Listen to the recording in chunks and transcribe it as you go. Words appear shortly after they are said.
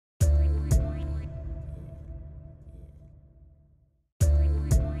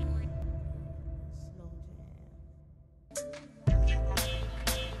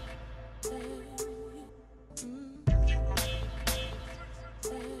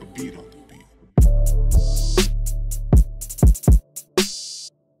beat on the beat.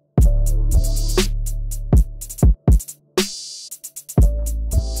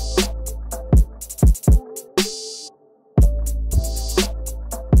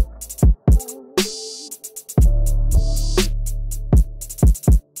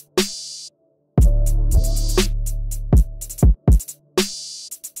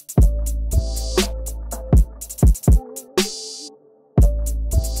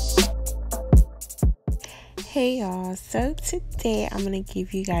 Hey y'all, so today I'm going to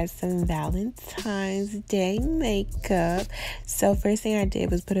give you guys some Valentine's Day makeup. So first thing I did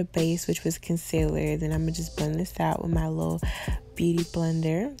was put a base, which was concealer. Then I'm going to just blend this out with my little beauty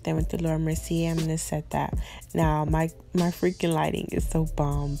blender. Then with the Laura Mercier, I'm going to set that. Now my freaking lighting is so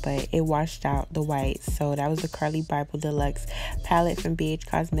bomb, but it washed out the white. So that was the Carli Bybel Deluxe palette from BH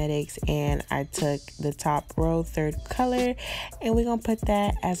Cosmetics, and I took the top row, third color, and we're going to put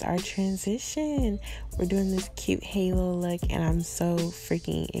that as our transition. We're doing this cute halo look, and I'm so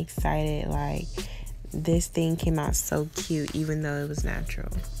freaking excited. Like, this thing came out so cute, even though it was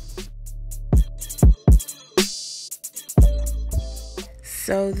natural.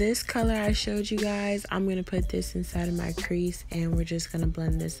 So this color I showed you guys, I'm going to put this inside of my crease, and we're just going to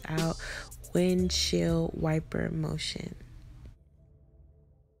blend this out. Windshield wiper motion.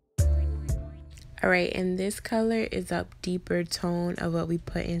 Alright, and this color is a deeper tone of what we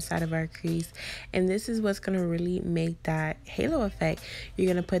put inside of our crease. And this is what's going to really make that halo effect. You're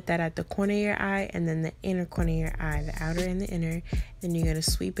going to put that at the corner of your eye and then the inner corner of your eye, the outer and the inner. Then you're going to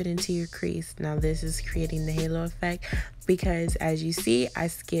sweep it into your crease. Now this is creating the halo effect because as you see, I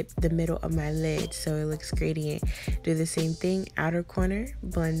skipped the middle of my lid, so it looks gradient. Do the same thing, outer corner,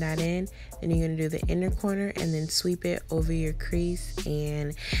 blend that in. Then you're going to do the inner corner and then sweep it over your crease,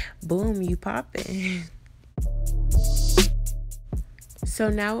 and boom, you pop it. So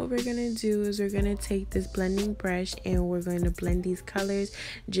now what we're going to do is we're going to take this blending brush and we're going to blend these colors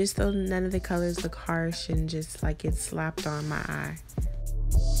just so none of the colors look harsh and just like it's slapped on my eye.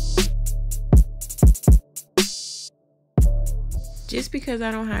 Just because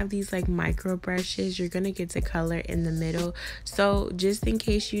I don't have these like micro brushes, you're going to get the color in the middle. So just in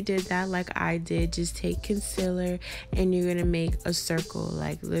case you did that like I did, just take concealer and you're going to make a circle,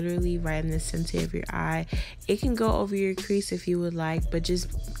 like literally right in the center of your eye. It can go over your crease if you would like, but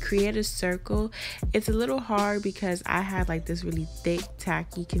just create a circle. It's a little hard because I had like this really thick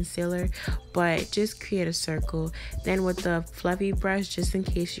tacky concealer, but just create a circle. Then with the fluffy brush, just in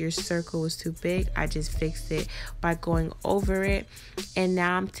case your circle was too big, I just fixed it by going over it. And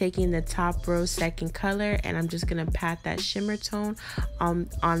now I'm taking the top row second color and I'm just gonna pat that shimmer tone on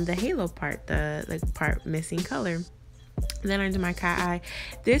the halo part, the like part missing color. Then I do my cat eye.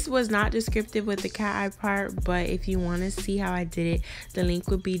 This was not descriptive with the cat eye part, but if you want to see how I did it, the link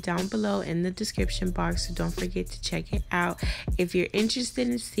will be down below in the description box, so don't forget to check it out if you're interested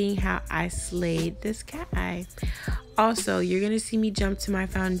in seeing how I slayed this cat eye. Also, you're going to see me jump to my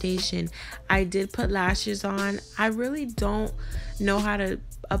foundation. I did put lashes on. I really don't know how to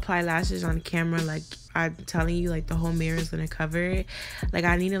apply lashes on camera. Like I'm telling you, like the whole mirror is going to cover it. Like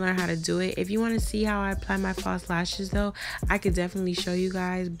I need to learn how to do it. If you want to see how I apply my false lashes though, I could definitely show you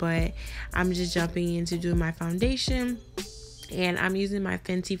guys, but I'm just jumping into doing my foundation. And I'm using my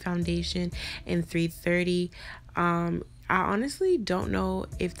Fenty Foundation in 330. I honestly don't know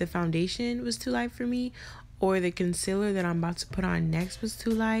if the foundation was too light for me or the concealer that I'm about to put on next was too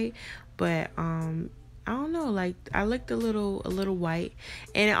light, but I don't know, like I looked a little white,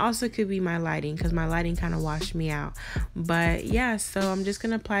 and it also could be my lighting because my lighting kind of washed me out. But yeah, so I'm just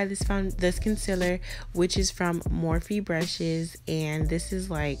gonna apply this concealer, which is from Morphe brushes, and this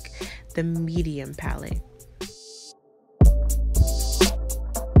is like the medium palette.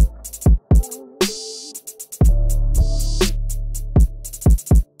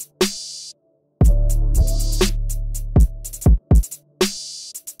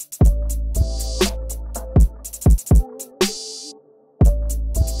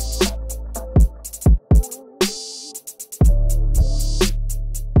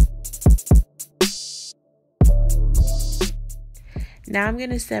 Now I'm going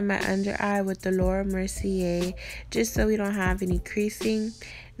to set my under eye with the Laura Mercier just so we don't have any creasing.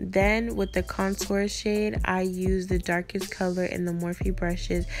 Then with the contour shade, I use the darkest color in the Morphe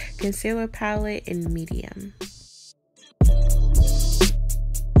brushes concealer palette in medium.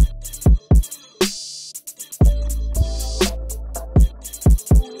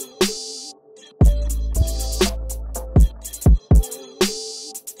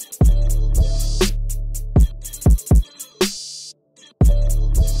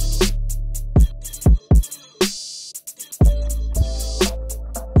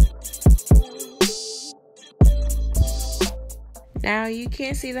 Now you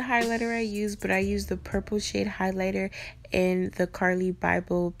can't see the highlighter I use, but I use the purple shade highlighter in the Carli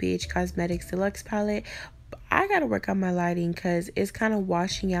Bybel BH Cosmetics Deluxe palette. I gotta work on my lighting because it's kind of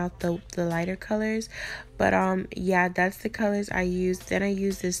washing out the lighter colors. But yeah, that's the colors I used. Then I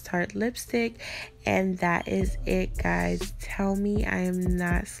used this Tarte lipstick, and that is it, guys. Tell me I am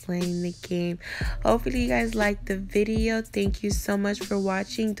not slaying the game. Hopefully you guys liked the video. Thank you so much for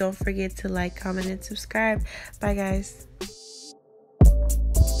watching. Don't forget to like, comment, and subscribe. Bye, guys.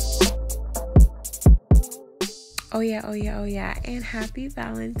 Oh yeah, and happy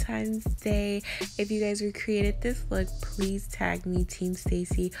Valentine's Day. If you guys recreated this look, please tag me, Team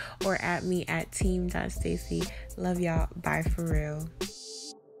Stacy, or at me at team.stacy. Love y'all. Bye for real.